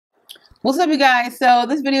What's up, you guys? So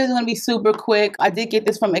this video is going to be super quick. I did get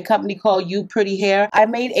this from a company called Upretty Hair. I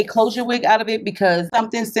made a closure wig out of it because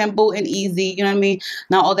something simple and easy, you know what I mean?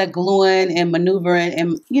 Not all that gluing and maneuvering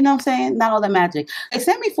and, you know what I'm saying? Not all that magic. They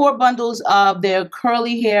sent me 4 bundles of their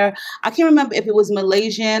curly hair. I can't remember if it was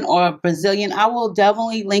Malaysian or Brazilian. I will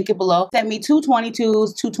definitely link it below. Sent me 2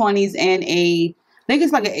 22s, 2 20s, and I think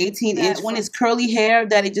it's like an 18-inch. When it's curly hair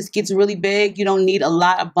that it just gets really big, you don't need a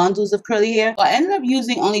lot of bundles of curly hair. So I ended up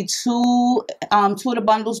using only two of the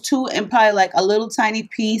bundles, 2 and probably like a little tiny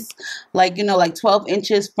piece, like, you know, like 12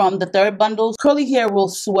 inches from the 3rd bundle. Curly hair will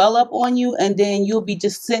swell up on you, and then you'll be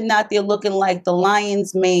just sitting out there looking like the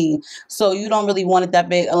lion's mane. So you don't really want it that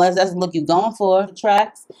big unless that's the look you're going for. The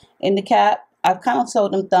tracks in the cap, I've kind of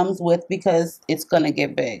sewed them thumbs with because it's going to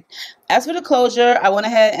get big. As for the closure, I went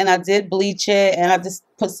ahead and I did bleach it, and I just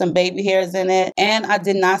put some baby hairs in it, and I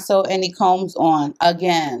did not sew any combs on.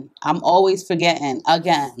 Again, I'm always forgetting.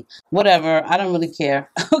 Again, whatever. I don't really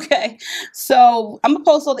care. Okay, so I'm going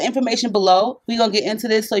to post all the information below. We're going to get into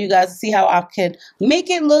this so you guys see how I can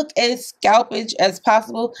make it look as scalpage as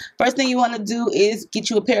possible. First thing you want to do is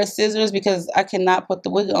get you a pair of scissors because I cannot put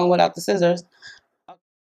the wig on without the scissors.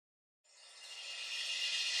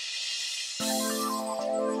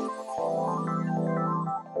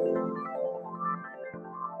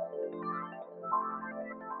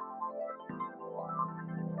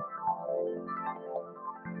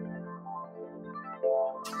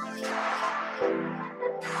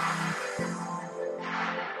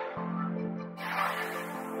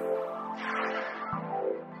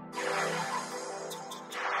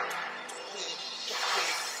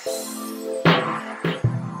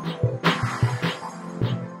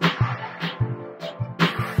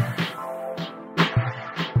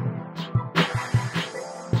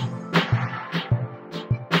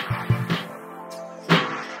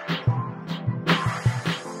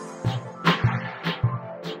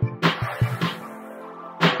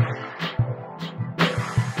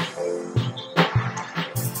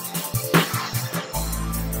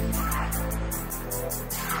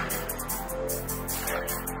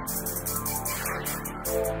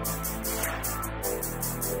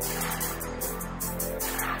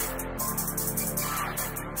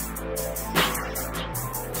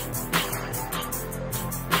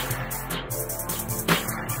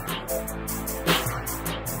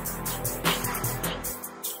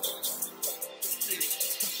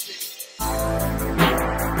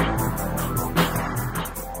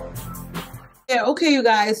 Yeah, okay, you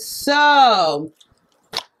guys, so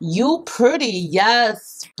you pretty,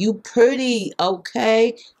 yes, you pretty,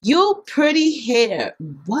 okay, you pretty hair.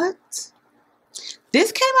 What?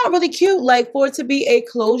 This came out really cute, like for it to be a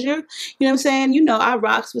closure, you know what I'm saying? You know, I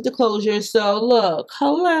rocks with the closure. So look,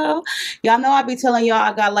 hello, y'all know I be telling y'all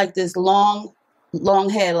I got like this long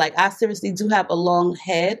head. Like I seriously do have a long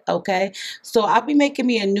head. Okay, so I'll be making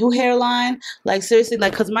me a new hairline, like seriously,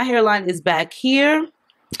 like because my hairline is back here.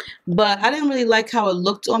 But I didn't really like how it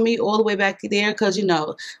looked on me all the way back there because, you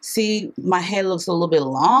know, see, my hair looks a little bit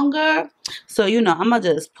longer. So, you know, I'm going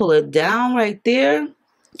to just pull it down right there.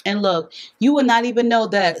 And look, you would not even know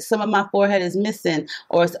that some of my forehead is missing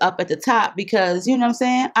or it's up at the top because, you know what I'm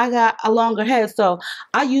saying, I got a longer head. So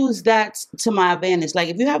I use that to my advantage. Like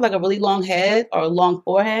if you have like a really long head or a long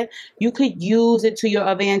forehead, you could use it to your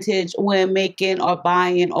advantage when making or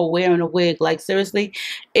buying or wearing a wig. Like seriously,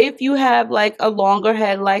 if you have like a longer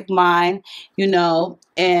head like mine, you know,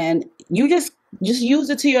 and you just use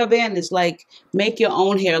it to your advantage. Like make your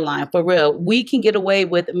own hairline for real. We can get away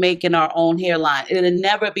with making our own hairline. It'll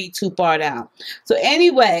never be too far down. So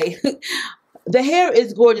anyway, the hair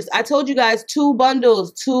is gorgeous. I told you guys 2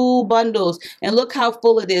 bundles, and look how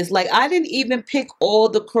full it is. Like I didn't even pick all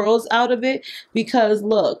the curls out of it because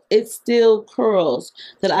look, it's still curls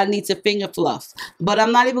that I need to finger fluff. But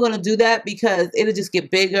I'm not even going to do that because it'll just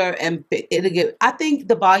get bigger and it'll get, I think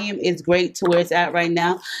the volume is great to where it's at right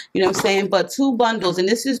now. You know what I'm saying? But 2 bundles, and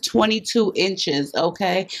this is 22 inches,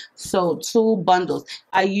 okay? So 2 bundles.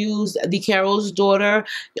 I used the Carol's Daughter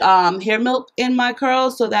hair milk in my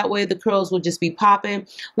curls so that way the curls will just be popping,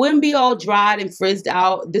 wouldn't be all dried and frizzed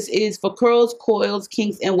out. This is for curls, coils,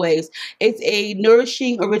 kinks, and waves. It's a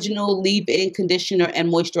nourishing original leave-in conditioner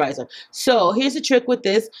and moisturizer. So here's the trick with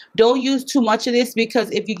this. Don't use too much of this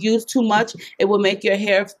because if you use too much, it will make your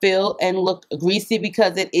hair feel and look greasy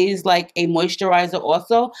because it is like a moisturizer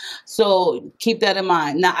also. So keep that in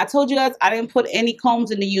mind. Now, I told you guys I didn't put any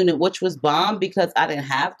combs in the unit, which was bomb because I didn't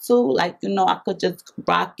have to. Like, you know, I could just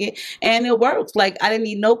rock it and it works. Like, I didn't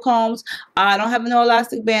need no combs. I don't have no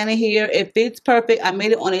elastic band in here. It fits perfect. I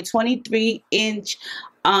made it on a 23-inch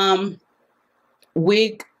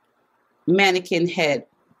wig mannequin head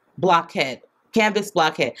blockhead. Canvas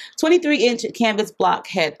blockhead, 23-inch canvas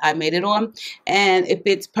blockhead. I made it on, and if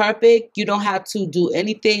it's perfect, you don't have to do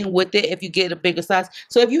anything with it if you get a bigger size.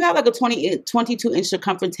 So if you have like a 22-inch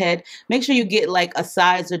circumference head, make sure you get like a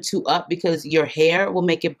size or two up, because your hair will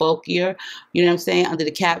make it bulkier, you know what I'm saying, under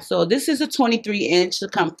the cap. So this is a 23-inch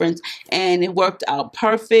circumference, and it worked out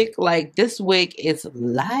perfect. Like, this wig is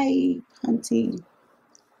light, hunty.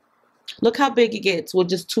 Look how big it gets with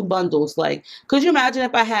just 2 bundles. Like, could you imagine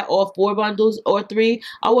if I had all 4 bundles or 3?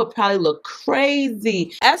 I would probably look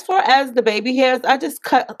crazy. As far as the baby hairs, I just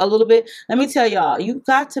cut a little bit. Let me tell y'all, you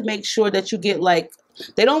got to make sure that you get like,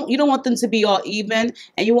 you don't want them to be all even,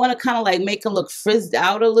 and you want to kind of like make them look frizzed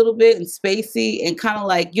out a little bit and spacey, and kind of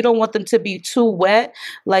like, you don't want them to be too wet.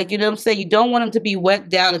 Like, you know what I'm saying? You don't want them to be wet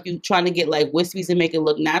down if you're trying to get like wispies and make it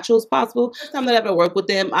look natural as possible. First time that I ever worked with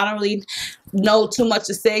them, I don't really know too much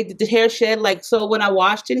to say. Did the hair shed? Like, so when I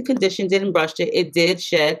washed it and conditioned it and brushed it, it did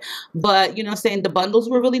shed. But you know what I'm saying, the bundles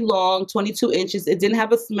were really long, 22 inches. It didn't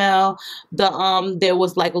have a smell. There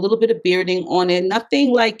was like a little bit of bearding on it.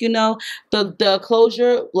 Nothing like, you know, the closure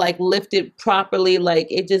like lifted properly. Like,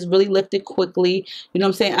 it just really lifted quickly. You know what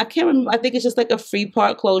I'm saying? I can't remember. I think it's just like a free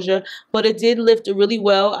part closure, but it did lift really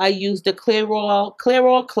well. I used the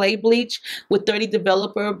Clairol clay bleach with 30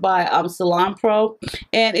 Developer by Salon Pro,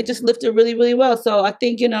 and it just lifted really well. So I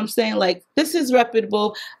think, you know what I'm saying, like, this is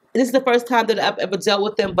reputable. This is the first time that I've ever dealt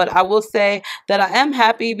with them, but I will say that I am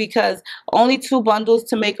happy, because only 2 bundles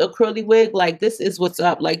to make a curly wig, like, this is what's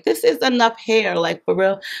up. Like, this is enough hair, like, for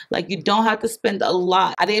real. Like, you don't have to spend a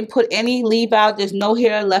lot. I didn't put any leave out. There's no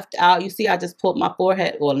hair left out. You see, I just pulled my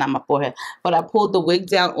forehead, well, not my forehead, but I pulled the wig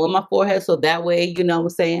down on my forehead, so that way, you know what I'm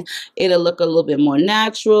saying, it'll look a little bit more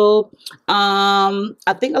natural.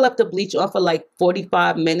 I think I left the bleach on for like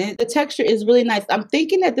 45 minutes. The texture is really nice. I'm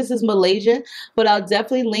thinking that this is Malaysian, but I'll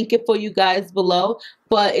definitely link it for you guys below.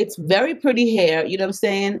 But it's very pretty hair, you know what I'm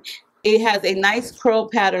saying. It has a nice curl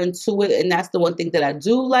pattern to it, and that's the one thing that I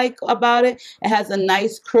do like about it. It has a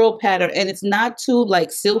nice curl pattern, and it's not too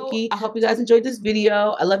like silky. I hope you guys enjoyed this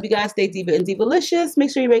video. I love you guys. Stay diva and divalicious. Make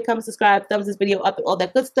sure you rate, comment, subscribe, thumbs this video up, and all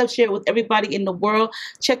that good stuff. Share it with everybody in the world.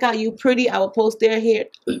 Check out Upretty. I will post their hair.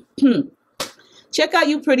 Check out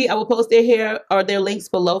Upretty. I will post their hair or their links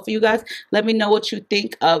below for you guys. Let me know what you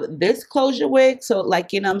think of this closure wig. So,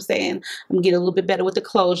 like, you know what I'm saying, I'm getting a little bit better with the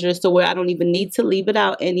closure, so where I don't even need to leave it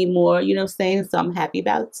out anymore. You know what I'm saying? So I'm happy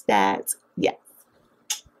about that.